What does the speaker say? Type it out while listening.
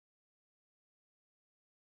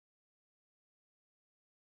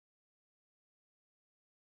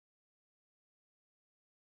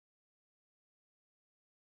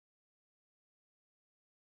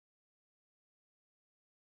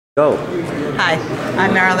Go. Hi,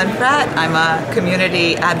 I'm Marilyn Pratt. I'm a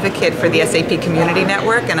community advocate for the SAP Community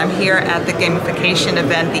Network, and I'm here at the Gamification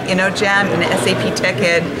event, the Innojam in the SAP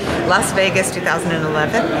Ticket, Las Vegas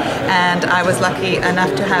 2011. And I was lucky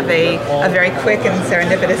enough to have a very quick and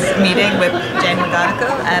serendipitous meeting with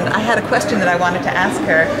McGonigal, and I had a question that I wanted to ask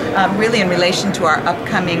her, really in relation to our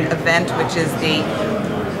upcoming event, which is the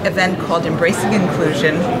event called Embracing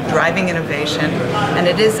Inclusion, Driving Innovation, and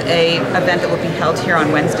it is an event that will be held here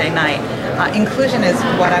on Wednesday night. Inclusion is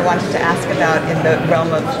what I wanted to ask about in the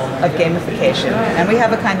realm of gamification, and we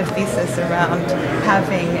have a kind of thesis around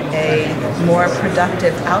having a more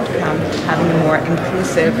productive outcome, having a more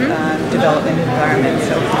inclusive development environment.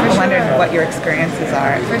 So I wondered what your experiences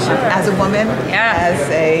are as a woman, as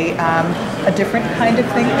a different kind of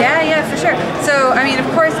thing. Yeah, for sure. So, I mean,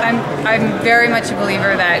 of course, I'm very much a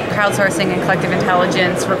believer that crowdsourcing and collective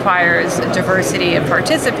intelligence requires diversity of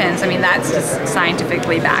participants. I mean, that's just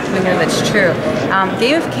scientifically backed. We know that's true.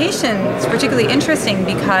 Gamification is particularly interesting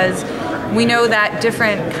because we know that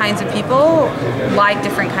different kinds of people like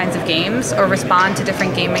different kinds of games or respond to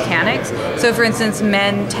different game mechanics. So for instance,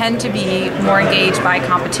 men tend to be more engaged by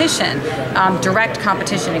competition, direct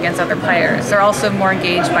competition against other players. They're also more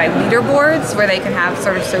engaged by leaderboards where they can have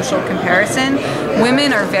sort of social comparison.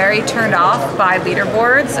 Women are very turned off by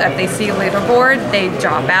leaderboards. If they see a leaderboard, they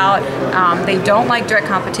drop out. They don't like direct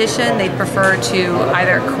competition. They prefer to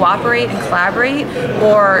either cooperate and collaborate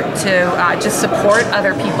or to just support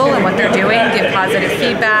other people and what they're doing, give positive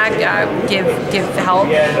feedback, give help.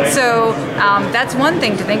 So that's one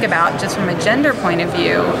thing to think about just from a gender point of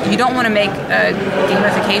view. You don't want to make a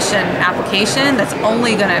gamification application that's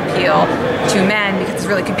only going to appeal to men because it's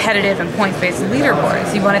really competitive and points-based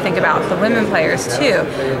leaderboards. You want to think about the women players too.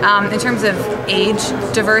 In terms of age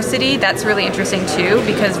diversity, that's really interesting too,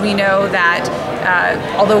 because we know that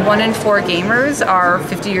although 1 in 4 gamers are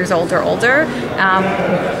 50 years old or older,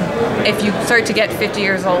 if you start to get 50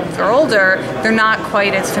 years old or older, they're not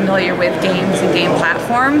quite as familiar with games and game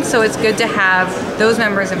platforms. So it's good to have those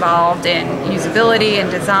members involved in usability and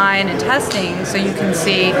design and testing so you can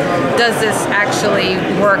see, does this actually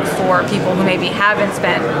work for people who maybe haven't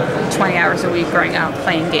spent 20 hours a week growing up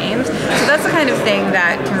playing games. So that's the kind of thing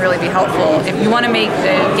that can really be helpful. If you want to make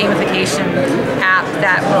the gamification app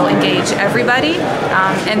that will engage everybody,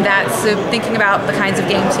 and that's thinking about the kinds of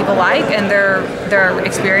games people like and their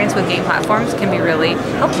experience with game platforms can be really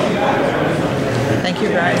helpful. Thank you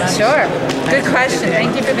very much. Sure. Good question.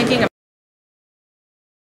 Thank you for thinking about